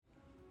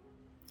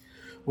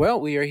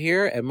Well, we are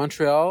here at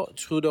Montreal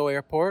Trudeau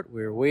Airport.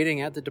 We're waiting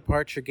at the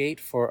departure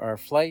gate for our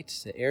flight,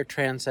 the Air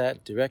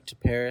Transat direct to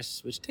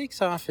Paris, which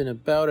takes off in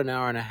about an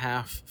hour and a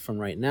half from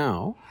right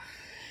now.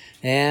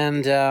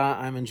 And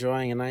I'm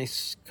enjoying a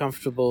nice,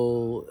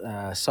 comfortable,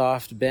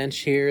 soft bench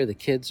here. The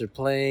kids are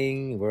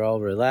playing. We're all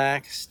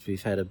relaxed.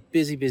 We've had a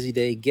busy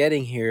day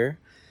getting here.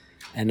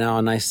 And now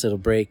a nice little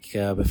break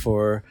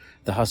before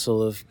the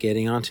hustle of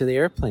getting onto the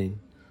airplane.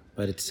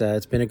 But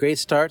it's been a great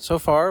start so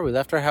far. We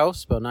left our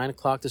house about 9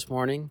 o'clock this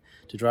morning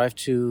to drive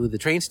to the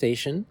train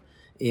station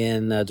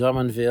in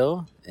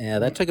Drummondville.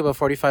 That took about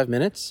 45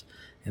 minutes.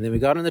 And then we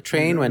got on the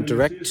train, went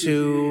direct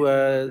to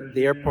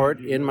the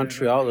airport in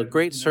Montreal. A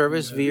great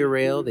service via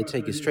rail. They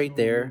take you straight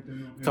there.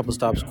 A couple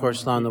stops, of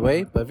course, along the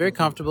way, but very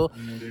comfortable.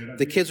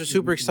 The kids were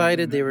super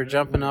excited. They were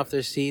jumping off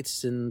their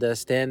seats and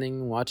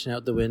standing, watching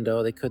out the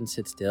window. They couldn't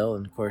sit still.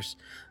 And, of course,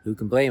 who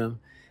can blame them?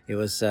 It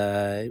was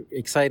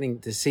exciting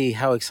to see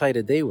how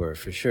excited they were,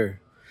 for sure.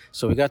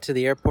 So we got to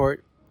the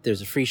airport.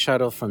 There's a free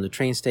shuttle from the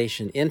train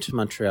station into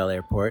Montreal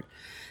Airport.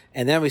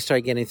 And then we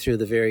start getting through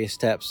the various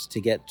steps to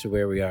get to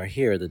where we are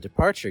here, the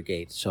departure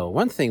gate. So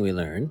one thing we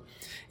learned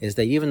is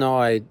that even though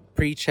I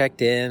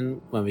pre-checked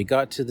in, when we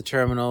got to the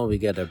terminal, we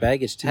get our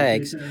baggage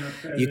tags,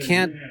 you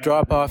can't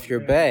drop off your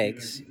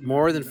bags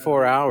more than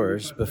 4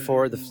 hours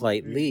before the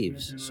flight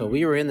leaves. So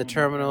we were in the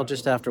terminal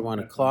just after 1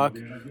 o'clock.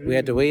 We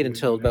had to wait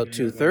until about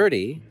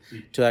 2:30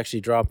 to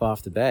actually drop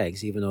off the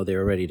bags, even though they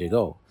were ready to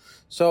go.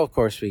 So, of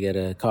course, we get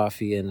a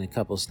coffee and a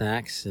couple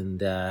snacks,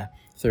 and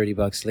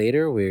 $30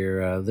 later, we're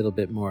a little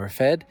bit more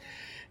fed.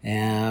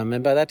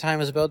 And by that time,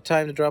 it was about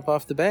time to drop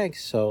off the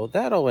bags. So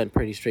that all went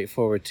pretty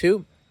straightforward,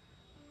 too.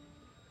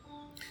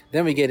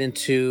 Then we get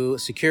into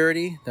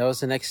security. That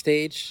was the next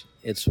stage.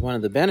 It's one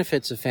of the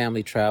benefits of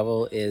family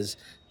travel is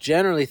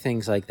generally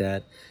things like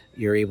that.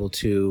 You're able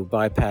to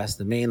bypass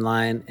the main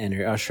line and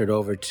you're ushered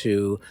over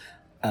to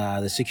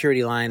the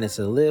security line. It's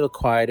a little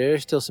quieter.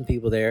 There's still some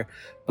people there,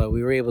 but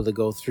we were able to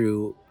go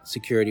through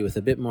security with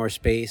a bit more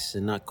space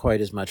and not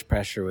quite as much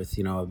pressure with,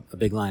 a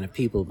big line of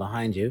people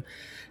behind you.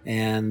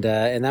 And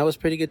that was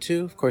pretty good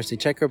too. Of course, they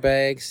check our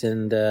bags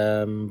and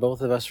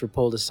both of us were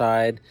pulled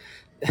aside,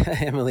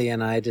 Emily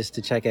and I, just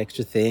to check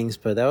extra things,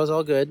 but that was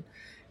all good.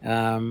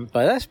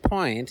 By this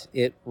point,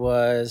 it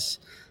was,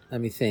 let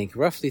me think,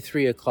 roughly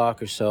 3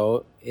 o'clock or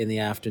so in the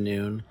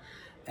afternoon.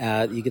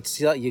 You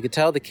could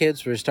tell the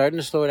kids were starting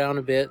to slow down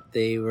a bit.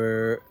 They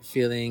were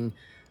feeling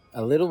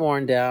a little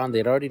worn down.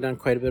 They'd already done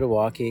quite a bit of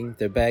walking.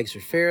 Their bags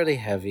were fairly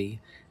heavy.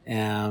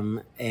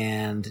 And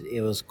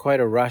it was quite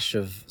a rush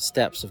of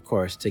steps, of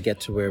course, to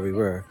get to where we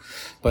were.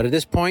 But at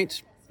this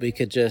point, we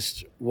could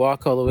just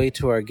walk all the way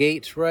to our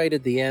gate right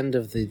at the end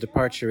of the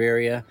departure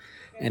area.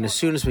 And as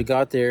soon as we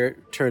got there,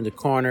 turned the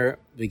corner,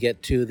 we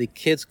get to the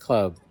Kids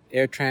Club.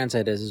 Air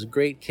Transat has this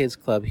great kids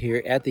club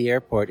here at the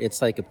airport.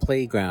 It's like a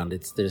playground.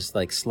 There's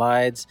like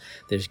slides,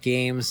 there's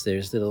games,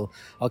 there's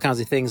all kinds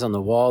of things on the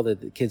wall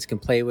that the kids can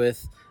play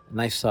with.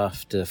 Nice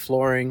soft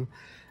flooring,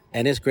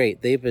 and it's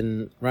great. They've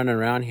been running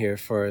around here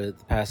for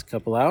the past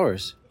couple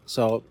hours.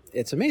 So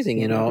it's amazing,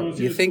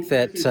 You think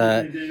that,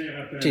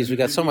 we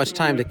got so much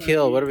time to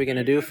kill. What are we going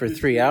to do for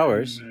 3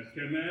 hours?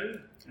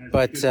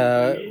 But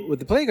with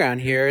the playground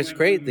here, it's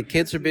great. The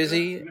kids are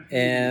busy,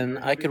 and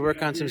I could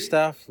work on some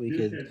stuff. We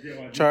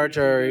could charge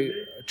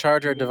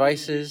our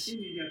devices,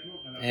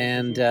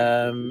 and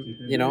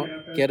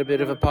get a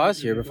bit of a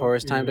pause here before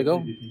it's time to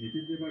go.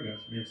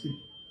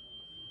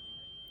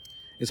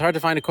 It's hard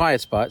to find a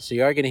quiet spot, so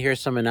you are going to hear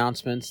some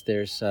announcements.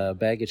 There's a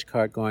baggage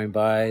cart going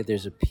by.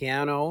 There's a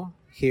piano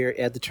here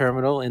at the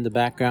terminal in the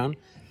background.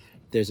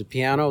 There's a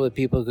piano that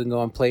people can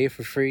go and play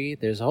for free.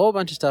 There's a whole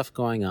bunch of stuff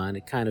going on.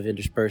 It kind of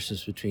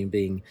intersperses between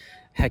being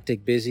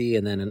hectic, busy,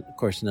 and then, of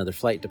course, another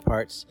flight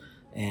departs,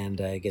 and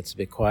it gets a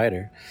bit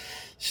quieter.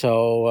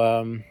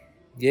 So,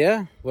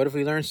 what have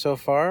we learned so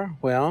far?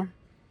 Well,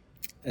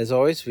 as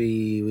always,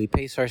 we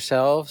pace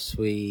ourselves.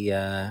 We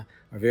are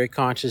very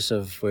conscious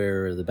of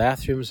where the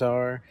bathrooms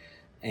are,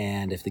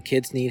 and if the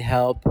kids need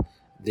help,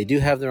 they do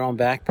have their own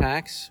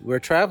backpacks. We're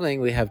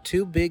traveling. We have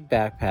 2 big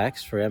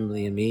backpacks for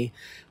Emily and me,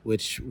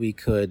 which we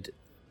could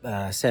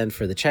send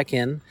for the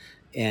check-in.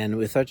 And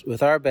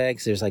with our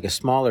bags, there's like a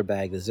smaller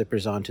bag that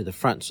zippers onto the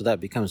front, so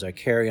that becomes our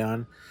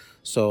carry-on.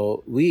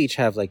 So we each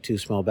have like 2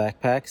 small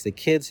backpacks. The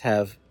kids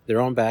have their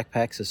own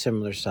backpacks, a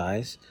similar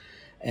size.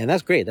 And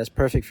that's great. That's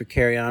perfect for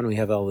carry-on. We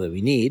have all that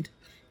we need.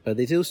 But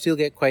they do still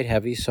get quite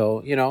heavy.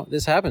 So,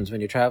 this happens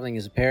when you're traveling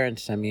as a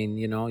parent. I mean,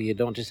 you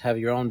don't just have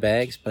your own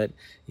bags, but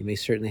you may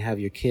certainly have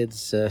your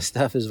kids'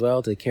 stuff as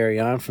well to carry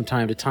on from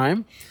time to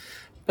time.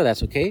 But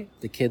that's okay.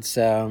 The kids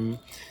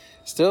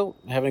still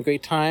having a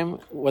great time.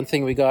 One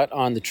thing we got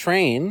on the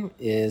train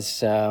is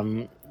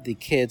the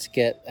kids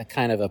get a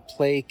kind of a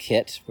play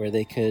kit where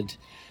they could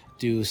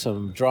do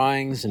some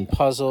drawings and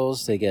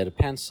puzzles. They get a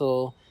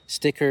pencil,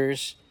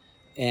 stickers,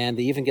 and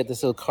they even get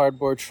this little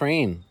cardboard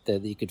train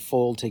that you could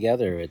fold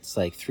together. It's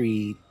like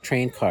 3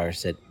 train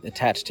cars that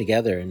attach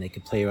together, and they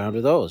could play around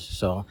with those.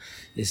 So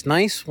it's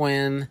nice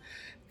when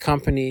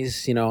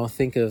companies,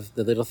 think of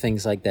the little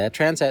things like that.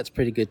 Transat's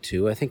pretty good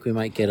too. I think we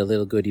might get a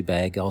little goodie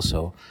bag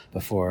also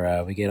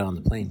before we get on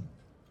the plane.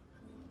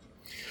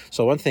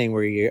 So one thing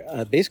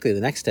basically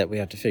the next step we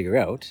have to figure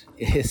out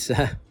is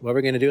what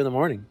we're going to do in the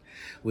morning.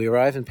 We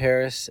arrive in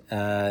Paris,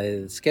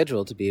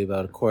 scheduled to be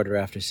about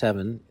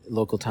 7:15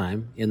 local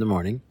time in the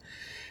morning.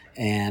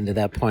 And at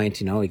that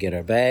point, we get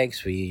our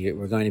bags.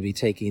 We're going to be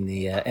taking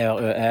the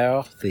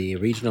RER, the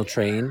regional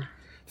train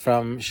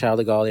from Charles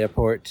de Gaulle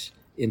Airport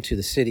into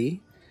the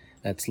city.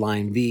 That's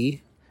line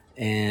B.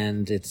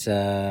 And it's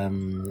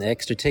an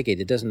extra ticket.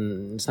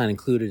 It's not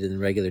included in the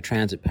regular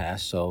transit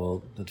pass, so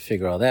we'll have to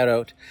figure all that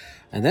out.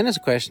 And then it's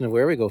a question of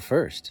where we go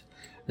first.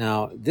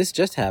 Now, this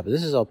just happened.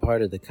 This is all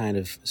part of the kind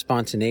of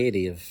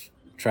spontaneity of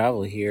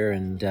travel here,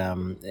 and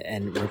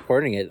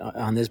reporting it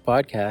on this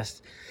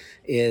podcast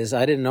is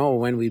I didn't know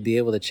when we'd be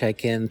able to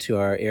check into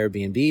our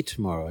Airbnb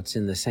tomorrow. It's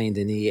in the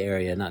Saint-Denis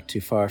area, not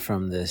too far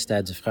from the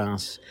Stade de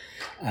France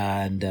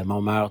and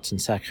Montmartre and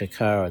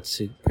Sacré-Cœur.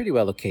 It's pretty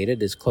well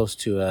located. It's close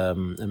to a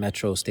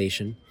metro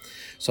station.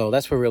 So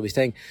that's where we'll be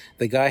staying.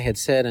 The guy had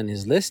said in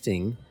his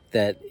listing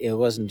that it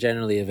wasn't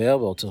generally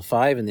available till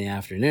 5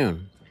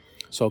 p.m.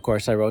 So, of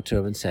course, I wrote to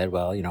him and said,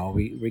 well,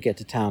 we get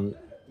to town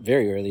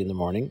very early in the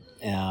morning.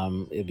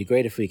 It'd be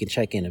great if we could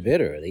check in a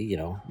bit early,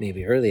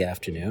 maybe early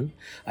afternoon.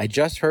 I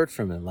just heard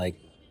from him like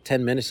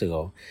 10 minutes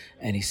ago,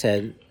 and he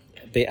said,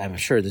 I'm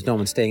sure there's no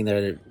one staying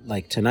there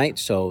like tonight.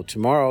 So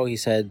tomorrow, he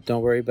said,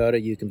 don't worry about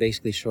it. You can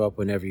basically show up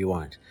whenever you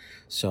want.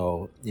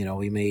 So,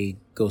 we may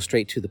go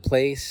straight to the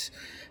place,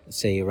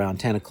 say around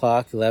 10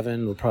 o'clock,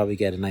 11. We'll probably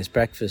get a nice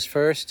breakfast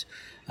first.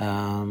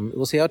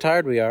 We'll see how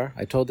tired we are.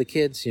 I told the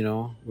kids,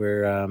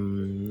 we're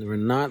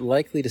not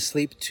likely to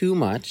sleep too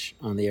much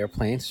on the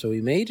airplane, so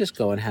we may just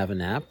go and have a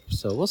nap.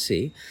 So we'll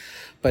see.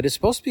 But it's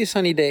supposed to be a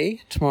sunny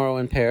day tomorrow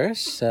in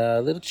Paris.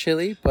 A little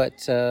chilly,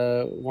 but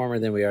warmer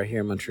than we are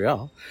here in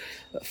Montreal,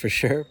 for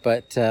sure.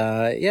 But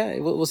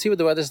we'll see what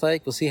the weather's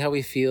like. We'll see how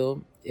we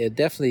feel. It'd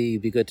definitely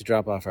be good to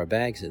drop off our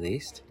bags at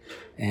least,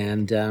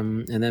 and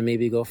then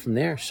maybe go from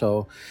there.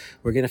 So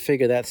we're going to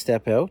figure that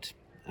step out.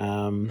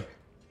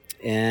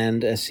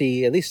 And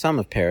see at least some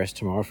of Paris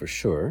tomorrow for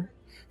sure.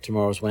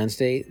 Tomorrow's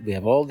Wednesday. We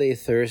have all day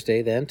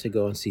Thursday then to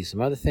go and see some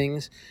other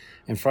things.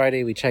 And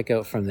Friday we check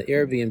out from the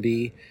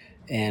Airbnb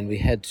and we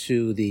head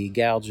to the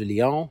Gare du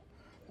Lion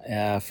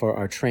for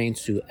our train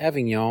to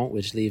Avignon,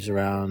 which leaves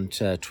around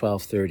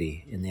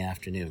 12:30 in the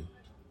afternoon.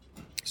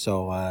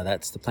 So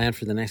that's the plan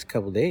for the next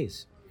couple of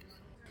days.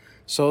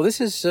 So this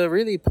is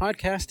really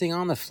podcasting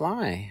on the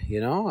fly,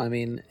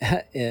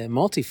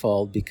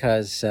 multifold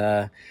because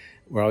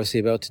we're obviously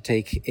about to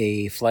take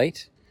a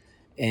flight,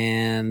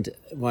 and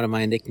one of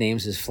my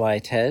nicknames is Fly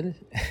Ted.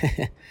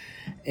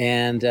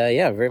 And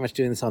very much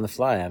doing this on the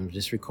fly. I'm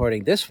just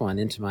recording this one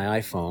into my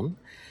iPhone.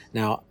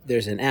 Now,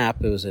 there's an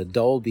app. It was a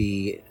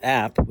Dolby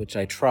app, which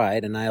I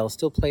tried, and I'll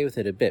still play with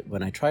it a bit.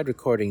 When I tried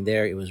recording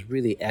there, it was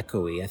really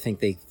echoey. I think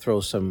they throw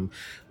some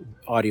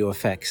audio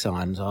effects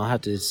on, so I'll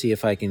have to see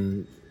if I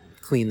can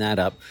clean that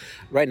up.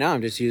 Right now,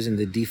 I'm just using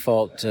the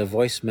default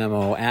voice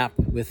memo app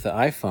with the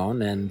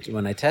iPhone, and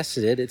when I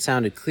tested it, it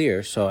sounded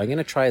clear. So I'm going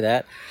to try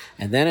that,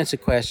 and then it's a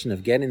question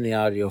of getting the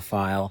audio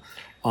file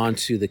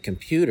onto the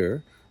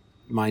computer.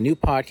 My new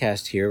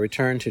podcast here,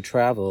 Return to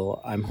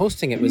Travel, I'm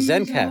hosting it with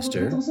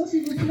Zencastr,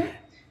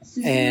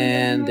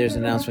 and there's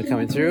an announcement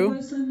coming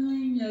through.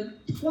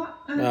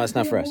 No, it's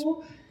not for us.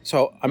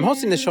 So I'm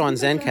hosting the show on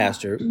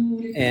Zencastr,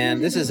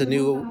 and this is a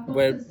new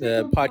web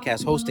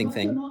podcast hosting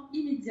thing.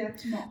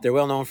 They're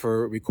well known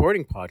for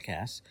recording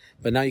podcasts,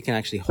 but now you can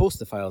actually host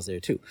the files there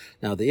too.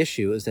 Now the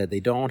issue is that they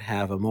don't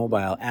have a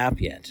mobile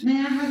app yet.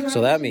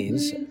 So that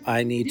means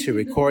I need to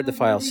record the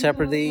file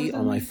separately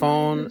on my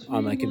phone,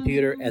 on my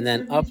computer, and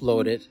then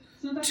upload it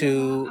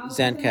to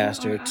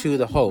Zencastr, to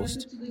the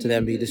host, to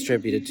then be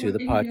distributed to the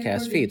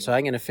podcast feed. So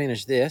I'm going to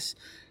finish this,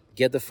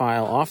 get the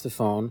file off the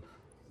phone,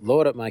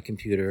 load up my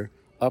computer,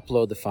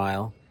 upload the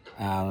file,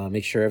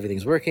 make sure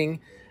everything's working,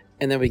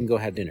 and then we can go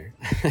have dinner.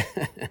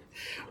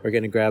 We're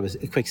going to grab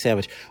a quick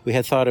sandwich. We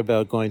had thought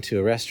about going to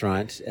a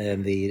restaurant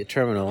in the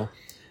terminal.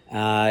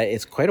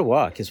 It's quite a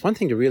walk. It's one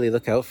thing to really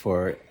look out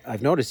for.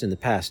 I've noticed in the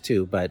past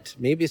too, but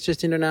maybe it's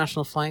just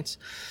international flights.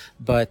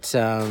 But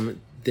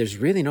there's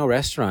really no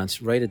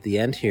restaurants right at the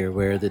end here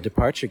where the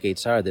departure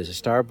gates are. There's a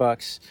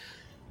Starbucks.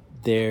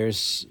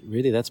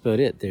 That's about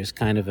it. There's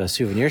kind of a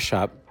souvenir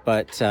shop.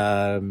 But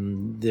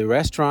the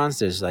restaurants,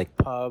 there's like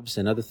pubs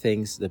and other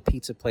things. The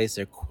pizza place,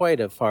 they're quite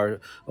a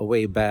far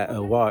away back,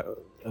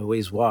 a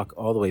ways walk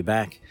all the way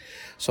back.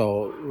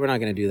 So we're not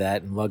going to do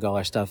that and lug all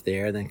our stuff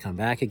there and then come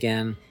back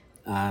again.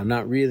 I'm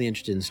not really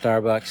interested in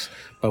Starbucks,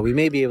 but we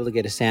may be able to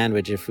get a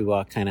sandwich if we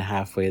walk kind of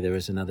halfway. There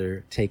was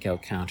another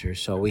takeout counter.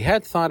 So we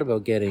had thought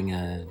about getting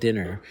a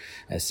dinner,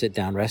 a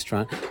sit-down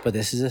restaurant. But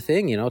this is the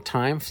thing,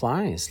 time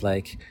flies.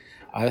 Like,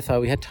 I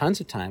thought we had tons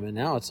of time, and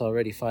now it's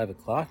already 5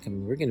 o'clock,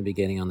 and we're going to be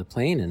getting on the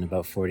plane in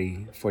about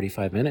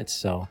 45 minutes.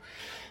 So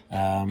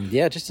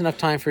Just enough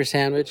time for a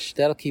sandwich.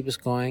 That'll keep us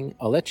going.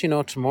 I'll let you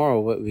know tomorrow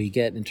what we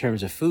get in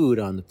terms of food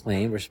on the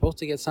plane. We're supposed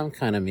to get some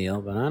kind of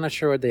meal, but I'm not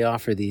sure what they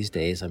offer these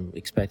days. I'm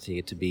expecting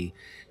it to be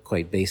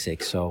quite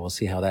basic, so we'll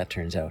see how that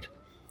turns out.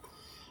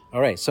 All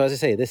right, so as I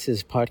say, this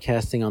is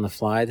Podcasting on the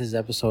Fly. This is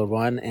episode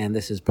 1, and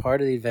this is part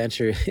of the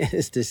adventure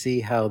is to see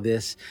how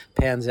this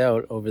pans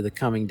out over the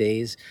coming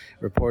days,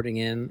 reporting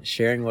in,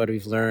 sharing what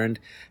we've learned,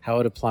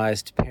 how it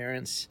applies to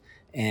parents,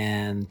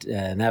 and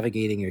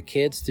navigating your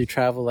kids through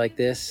travel like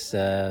this,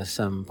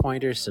 some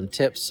pointers, some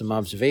tips, some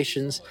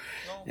observations,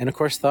 and of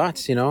course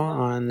thoughts,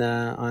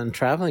 on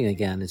traveling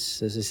again.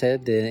 It's, as I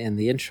said in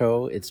the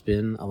intro, it's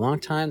been a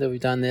long time that we've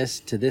done this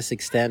to this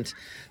extent,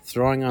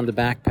 throwing on the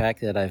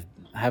backpack that I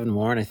haven't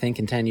worn, I think,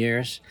 in 10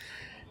 years.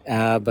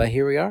 But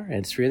here we are.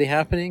 It's really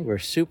happening. We're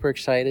super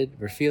excited.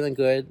 We're feeling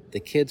good. The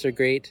kids are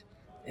great.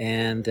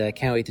 And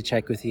can't wait to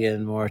check with you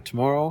more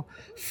tomorrow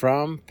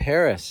from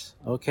Paris.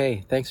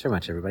 Okay, thanks very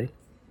much, everybody.